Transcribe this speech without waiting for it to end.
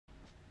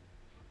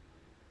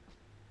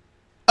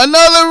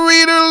Another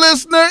reader,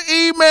 listener,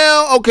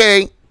 email.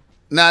 Okay,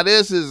 now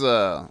this is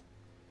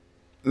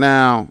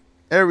now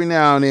every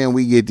now and then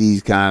we get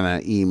these kind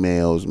of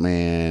emails,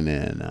 man,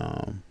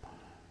 and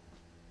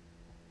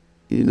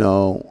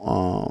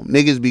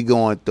niggas be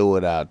going through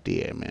it out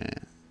there,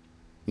 man.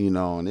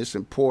 And it's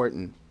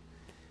important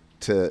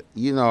to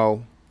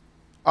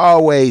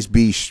always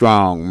be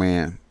strong,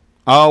 man.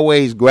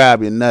 Always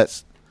grab your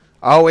nuts.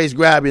 Always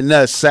grab your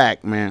nut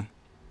sack, man.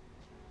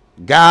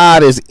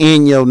 God is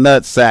in your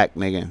nut sack,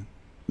 nigga.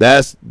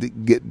 That's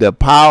the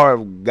power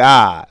of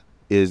God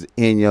is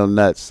in your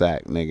nut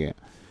sack, nigga.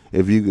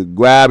 If you could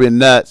grab your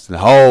nuts and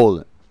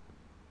hold it,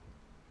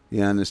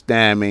 you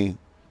understand me?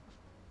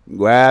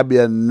 Grab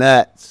your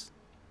nuts.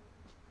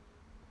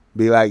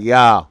 Be like,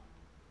 y'all,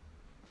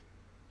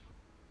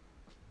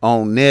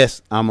 on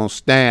this, I'm gonna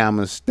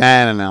stand.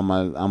 And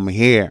I'm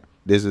here.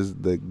 This is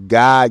the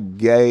God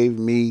gave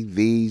me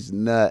these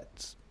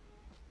nuts.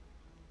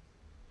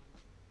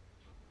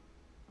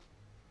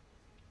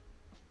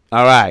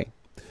 All right.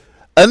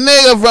 A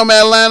nigga from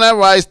Atlanta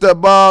writes to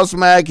Ball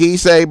Smack. He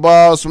say,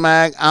 Ball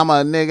Smack, I'm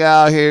a nigga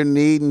out here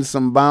needing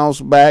some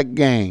bounce back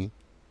game.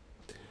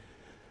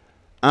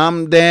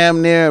 I'm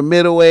damn near a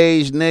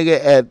middle-aged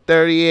nigga at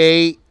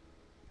 38.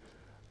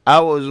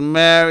 I was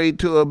married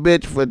to a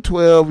bitch for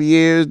 12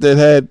 years that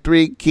had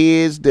 3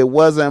 kids that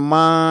wasn't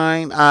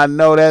mine. I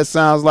know that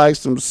sounds like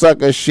some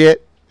sucker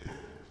shit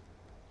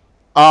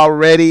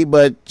already,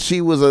 but she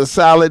was a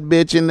solid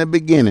bitch in the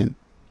beginning.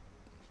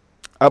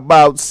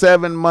 About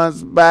 7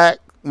 months back,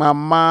 my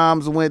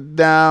mom's went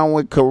down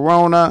with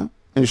corona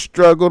and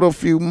struggled a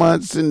few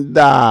months and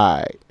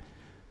died.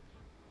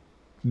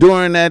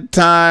 During that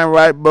time,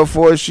 right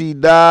before she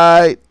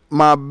died,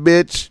 my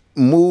bitch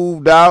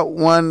moved out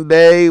one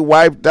day,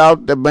 wiped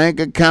out the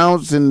bank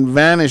accounts, and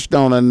vanished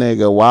on a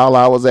nigga while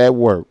I was at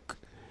work.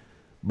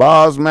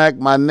 Boss Mac,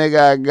 my nigga,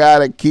 I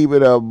gotta keep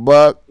it a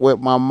buck. With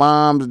my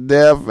mom's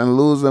death and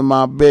losing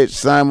my bitch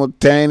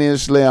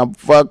simultaneously, I'm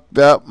fucked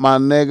up, my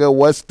nigga.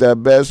 What's the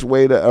best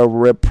way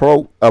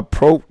to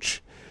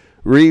approach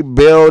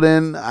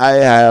rebuilding? I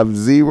have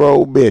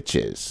 0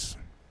 bitches.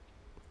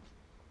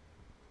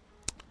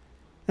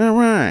 All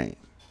right.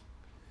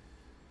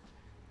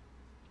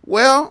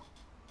 Well,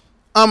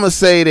 I'm going to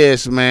say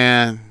this,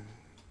 man.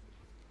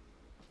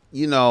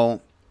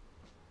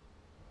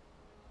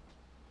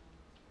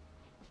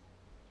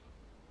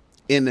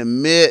 In the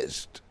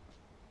midst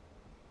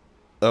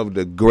of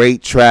the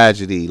great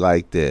tragedy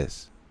like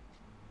this,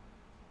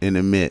 we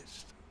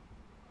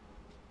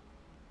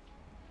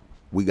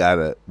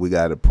gotta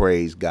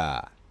praise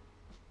God.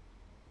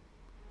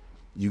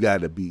 You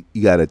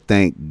gotta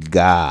thank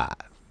God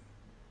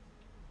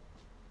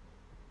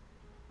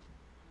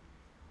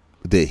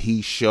that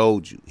He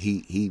showed you.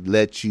 He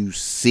let you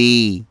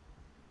see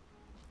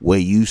where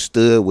you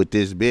stood with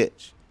this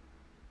bitch.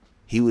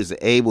 He was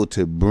able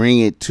to bring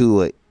it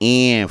to an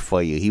end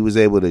for you. He was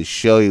able to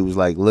show you. He was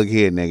like, look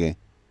here, nigga.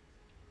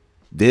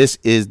 This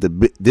is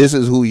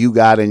who you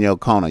got in your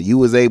corner. You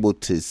was able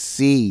to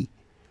see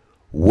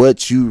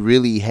what you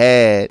really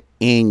had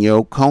in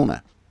your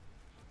corner,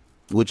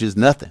 which is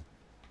nothing.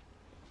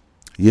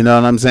 You know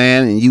what I'm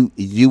saying? And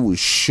you was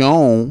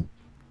shown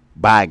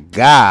by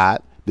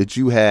God that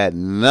you had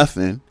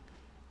nothing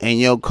in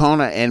your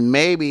corner, and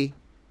maybe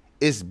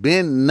it's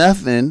been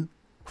nothing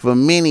for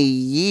many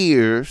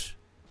years,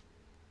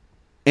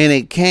 and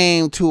it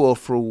came to a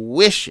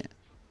fruition.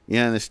 You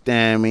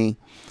understand me?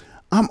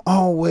 I'm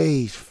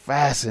always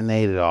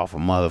fascinated off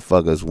of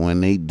motherfuckers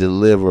when they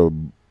deliver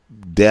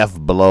death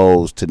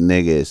blows to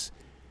niggas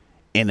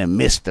in the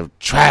midst of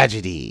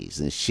tragedies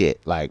and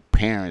shit, like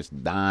parents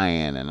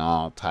dying and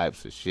all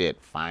types of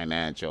shit,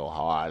 financial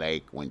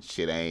heartache when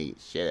shit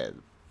is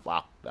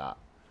fucked up.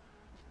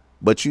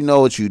 But you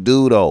know what you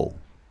do though?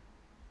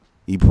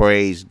 You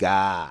praise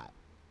God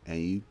and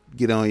you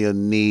get on your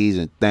knees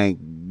and thank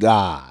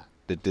God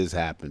that this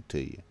happened to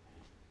you.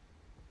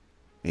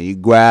 And you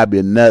grab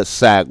your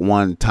nutsack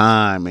one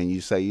time and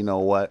you say, you know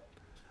what?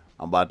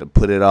 I'm about to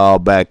put it all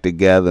back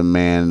together,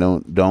 man.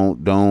 Don't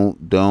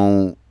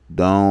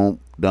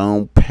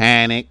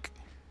panic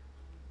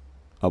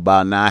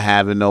about not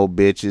having no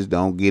bitches.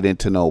 Don't get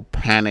into no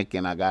panic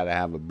and I gotta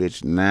have a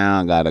bitch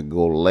now. I gotta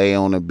go lay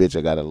on the bitch.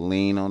 I gotta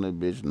lean on the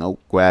bitch. No,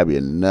 grab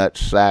your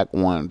nutsack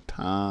one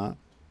time.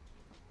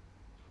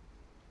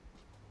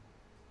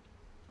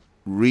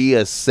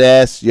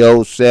 Reassess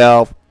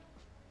yourself.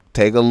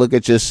 Take a look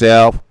at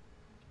yourself.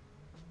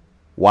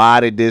 Why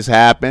did this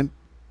happen?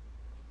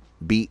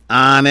 Be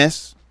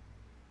honest.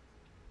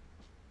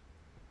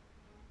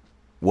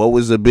 What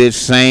was the bitch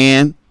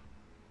saying?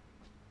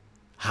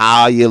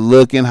 How you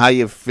looking? How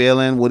you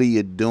feeling? What are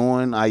you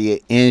doing? Are you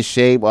in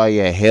shape? Are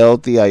you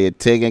healthy? Are you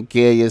taking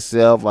care of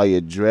yourself? Are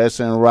you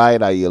dressing right?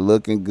 Are you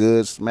looking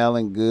good?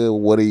 Smelling good?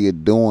 What are you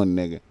doing,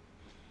 nigga?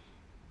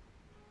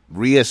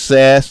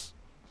 Reassess.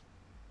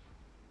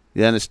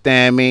 You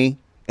understand me?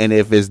 And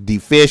if it's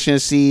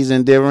deficiencies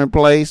in different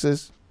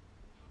places,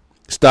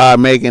 start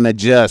making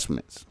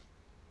adjustments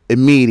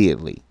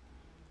immediately.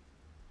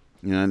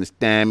 You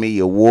understand me?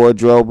 Your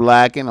wardrobe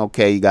lacking.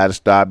 Okay, you got to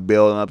start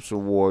building up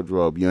some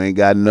wardrobe. You ain't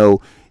got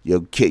no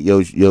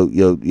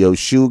your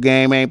shoe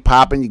game ain't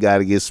popping. You got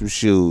to get some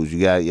shoes.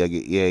 You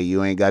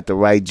ain't got the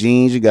right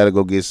jeans. You got to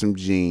go get some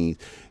jeans.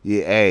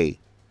 Yeah, hey,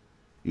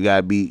 you got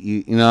to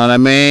be. You know what I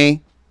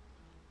mean?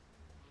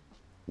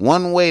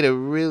 One way to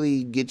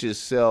really get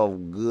yourself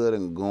good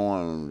and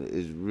going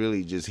is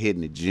really just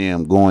hitting the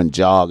gym, going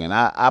jogging.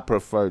 I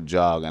prefer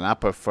jogging. I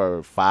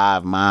prefer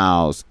 5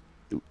 miles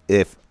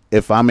if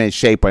I'm in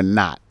shape or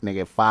not.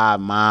 Nigga, 5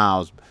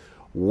 miles,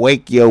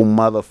 wake your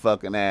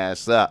motherfucking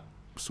ass up.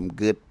 Some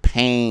good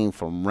pain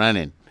from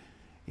running.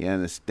 You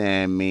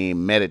understand me?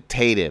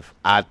 Meditative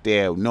out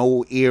there.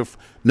 No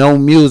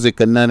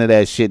music or none of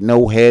that shit.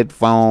 No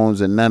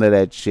headphones and none of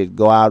that shit.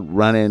 Go out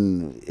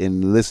running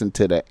and listen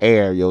to the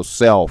air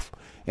yourself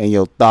and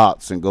your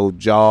thoughts and go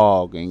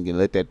jog and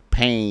let that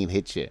pain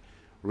hit you.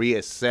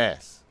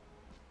 Reassess.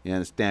 You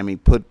understand me?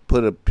 Put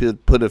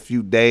a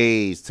few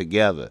days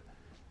together.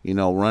 You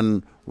know,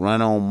 run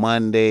on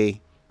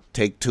Monday,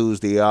 take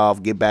Tuesday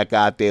off, get back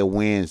out there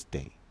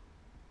Wednesday.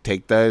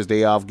 Take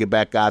Thursday off, get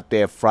back out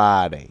there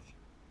Friday.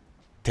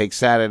 Take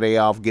Saturday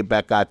off, get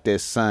back out there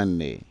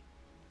Sunday.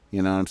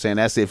 You know what I'm saying?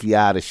 That's if you're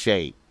out of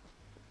shape.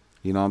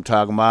 You know what I'm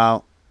talking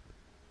about?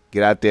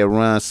 Get out there,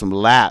 run some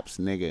laps,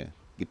 nigga.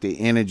 Get the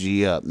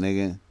energy up,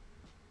 nigga.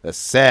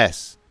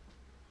 Assess.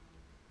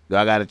 Do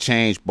I got to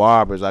change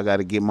barbers? I got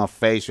to get my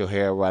facial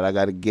hair right. I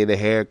got to get a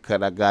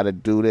haircut. I got to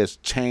do this.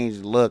 Change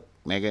look,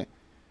 nigga.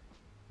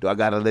 Do I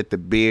got to let the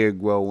beard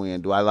grow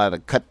in? Do I got to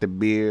cut the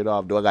beard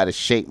off? Do I got to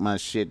shape my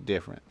shit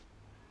different?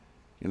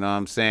 You know what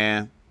I'm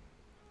saying?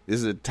 This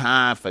is a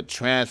time for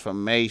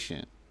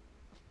transformation.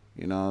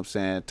 You know what I'm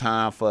saying?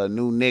 Time for a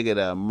new nigga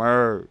to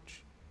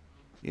emerge.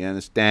 You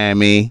understand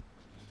me?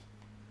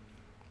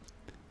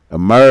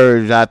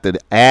 Emerge out the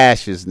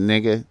ashes,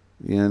 nigga.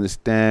 You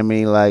understand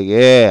me? Like,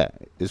 yeah,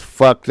 it's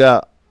fucked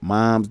up.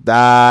 Moms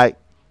died.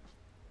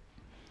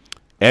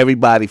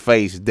 Everybody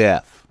faced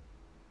death.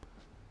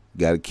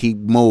 Gotta keep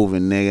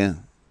moving, nigga.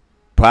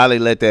 Probably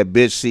let that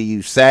bitch see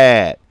you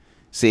sad.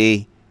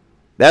 See,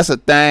 that's a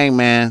thing,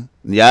 man.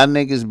 Y'all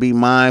niggas be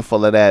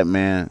mindful of that,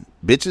 man.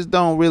 Bitches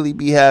don't really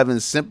be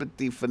having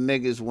sympathy for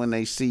niggas when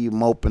they see you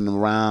moping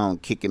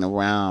around, kicking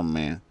around,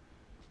 man.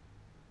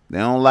 They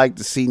don't like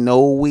to see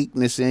no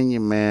weakness in you,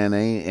 man.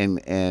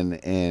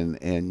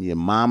 And your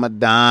mama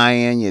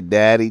dying, your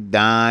daddy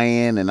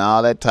dying, and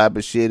all that type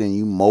of shit, and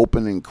you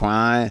moping and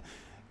crying.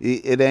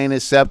 It ain't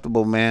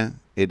acceptable, man.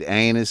 It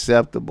ain't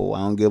acceptable.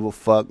 I don't give a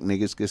fuck.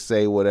 Niggas can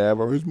say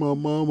whatever. It's my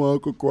mama. I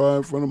could cry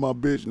in front of my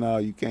bitch. No,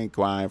 you can't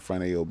cry in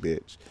front of your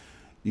bitch.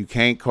 You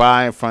can't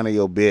cry in front of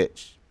your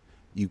bitch.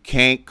 You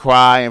can't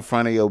cry in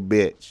front of your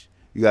bitch.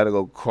 You got to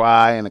go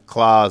cry in the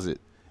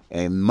closet.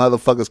 And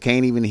motherfuckers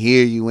can't even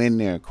hear you in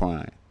there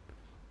crying.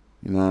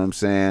 You know what I'm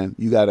saying?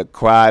 You got to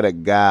cry to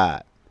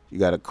God. You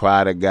got to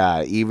cry to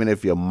God. Even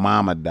if your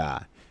mama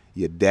die,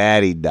 your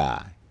daddy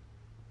die.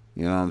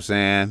 You know what I'm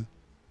saying?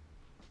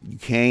 You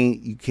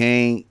can't,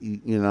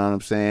 you know what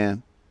I'm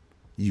saying?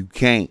 You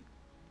can't.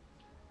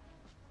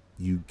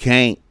 You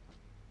can't.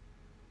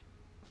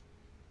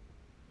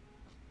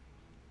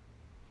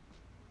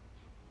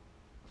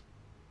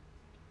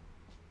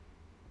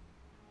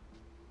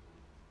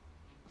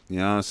 You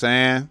know what I'm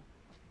saying?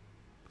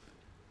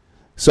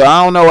 So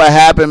I don't know what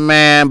happened,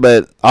 man,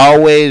 but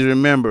always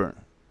remember,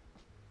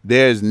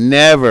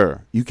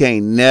 you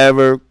can't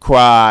never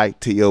cry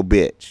to your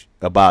bitch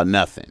about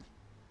nothing.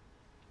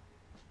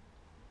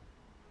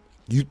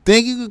 You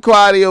think you can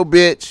cry to your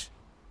bitch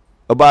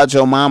about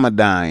your mama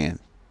dying,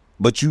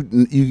 but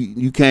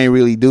you can't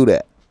really do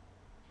that.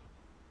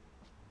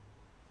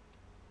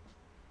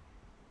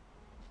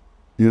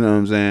 You know what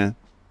I'm saying?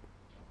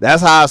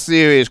 That's how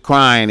serious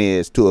crying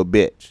is to a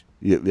bitch.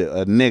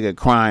 A nigga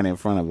crying in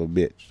front of a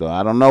bitch. So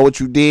I don't know what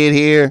you did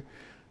here,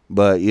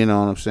 but you know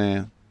what I'm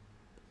saying?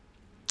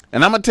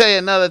 And I'm going to tell you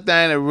another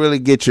thing that really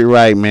gets you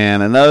right,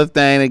 man. Another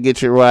thing that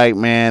gets you right,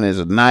 man, is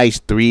a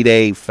nice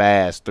 3-day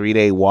fast,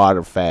 3-day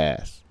water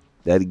fast.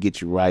 That'll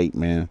get you right,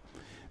 man.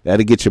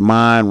 That'll get your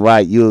mind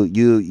right.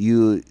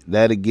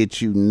 That'll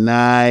get you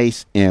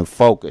nice and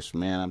focused,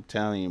 man. I'm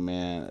telling you,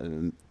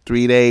 man.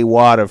 3-day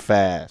water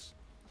fast.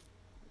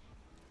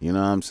 You know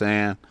what I'm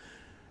saying?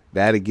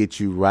 That'll get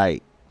you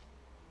right.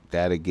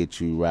 That'll get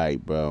you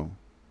right, bro.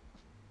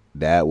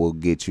 That will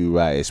get you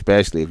right,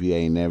 especially if you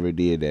ain't never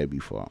did that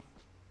before.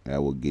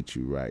 That will get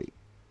you right.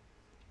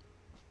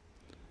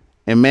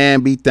 And man,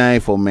 be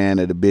thankful, man,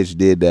 that the bitch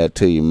did that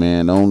to you,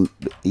 man. Don't,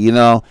 you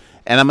know.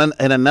 And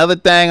another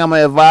thing I'm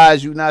gonna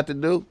advise you not to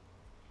do.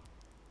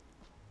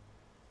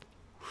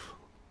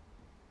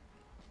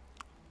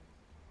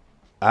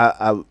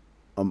 I'm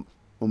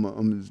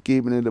just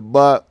keeping it a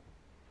buck.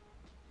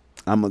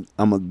 I'm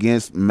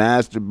against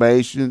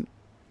masturbation.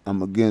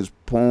 I'm against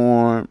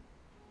porn.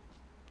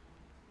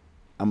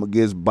 I'm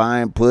against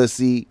buying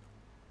pussy.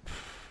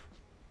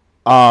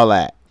 All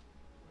that.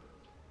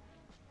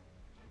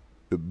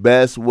 The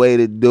best way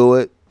to do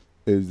it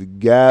is to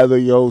gather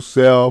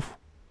yourself.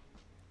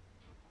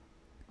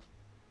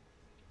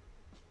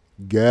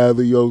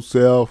 Gather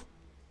yourself.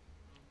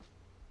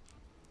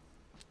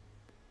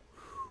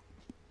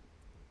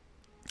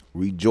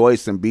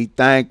 Rejoice and be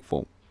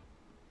thankful.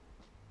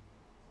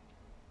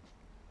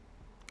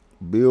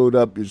 Build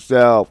up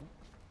yourself.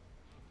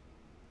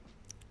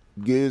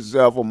 Get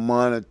yourself a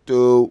month or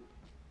two.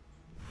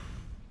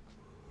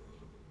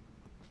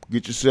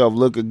 Get yourself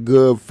looking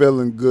good,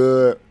 feeling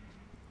good.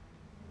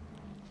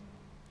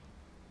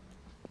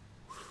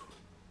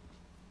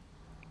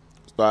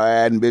 Start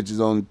adding bitches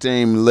on the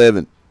team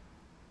living.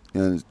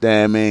 You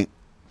understand me?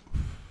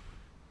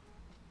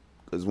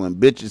 Because when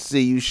bitches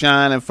see you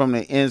shining from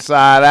the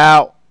inside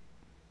out,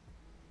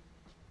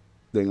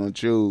 they gonna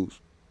choose.